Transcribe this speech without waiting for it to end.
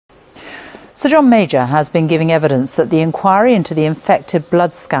Sir John Major has been giving evidence at the inquiry into the infected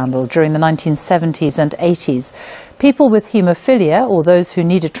blood scandal during the 1970s and 80s. People with haemophilia, or those who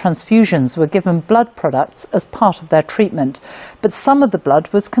needed transfusions, were given blood products as part of their treatment. But some of the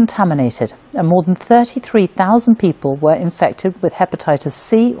blood was contaminated, and more than 33,000 people were infected with hepatitis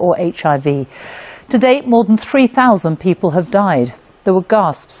C or HIV. To date, more than 3,000 people have died. There were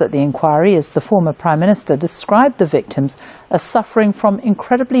gasps at the inquiry as the former Prime Minister described the victims as suffering from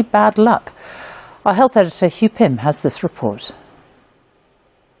incredibly bad luck. Our health editor Hugh has this report.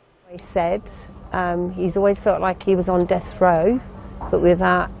 He said he's always felt like he was on death row, but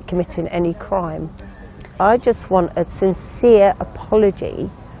without committing any crime. I just want a sincere apology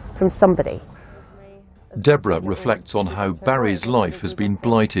from somebody. Debra reflects on how Barry's life has been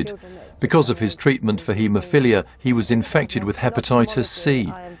blighted. Because of his treatment for haemophilia, he was infected with hepatitis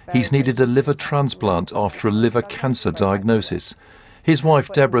C. He's needed a liver transplant after a liver cancer diagnosis. His wife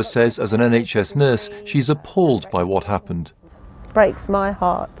Debra says as an NHS nurse, she's appalled by what happened. It breaks my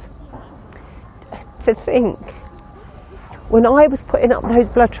heart to think, when I was putting up those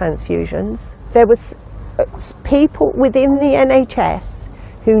blood transfusions, there was people within the NHS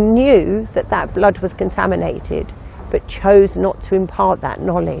who knew that that blood was contaminated, but chose not to impart that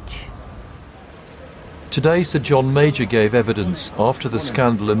knowledge. Today, Sir John Major gave evidence. After the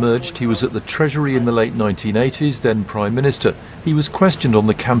scandal emerged, he was at the Treasury in the late 1980s, then Prime Minister. He was questioned on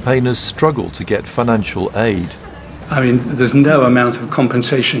the campaigners' struggle to get financial aid. I mean, there's no amount of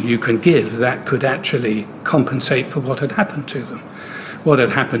compensation you can give that could actually compensate for what had happened to them. What had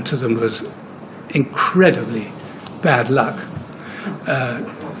happened to them was incredibly bad luck,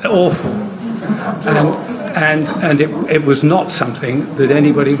 awful, and it was not something that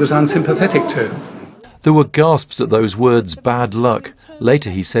anybody was unsympathetic to. There were gasps at those words, bad luck. Later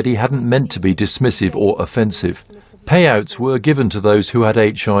he said he hadn't meant to be dismissive or offensive. Payouts were given to those who had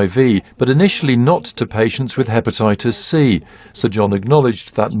HIV, but initially not to patients with hepatitis C. Sir John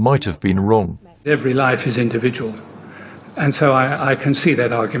acknowledged that might have been wrong. Every life is individual, and so I can see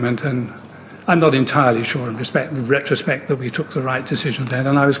that argument, and I'm not entirely sure in retrospect that we took the right decision then,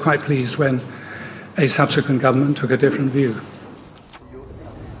 and I was quite pleased when a subsequent government took a different view.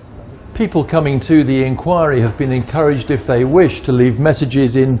 People coming to the inquiry have been encouraged, if they wish, to leave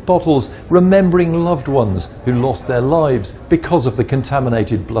messages in bottles remembering loved ones who lost their lives because of the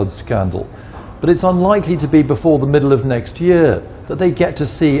contaminated blood scandal. But it's unlikely to be before the middle of next year that they get to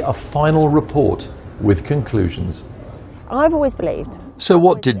see a final report with conclusions. I've always believed. So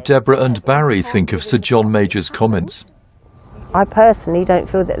what did Debra and Barry think of Sir John Major's comments? I personally don't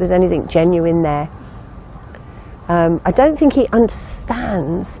feel that there's anything genuine there. I don't think he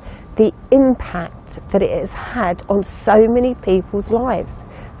understands the impact that it has had on so many people's lives.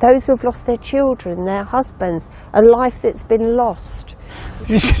 Those who have lost their children, their husbands, a life that's been lost.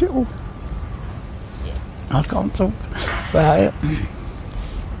 I can't talk about it.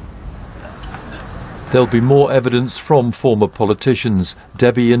 There'll be more evidence from former politicians.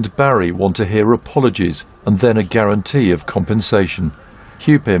 Debbie and Barry want to hear apologies and then a guarantee of compensation.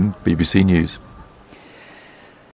 Hugh, BBC News.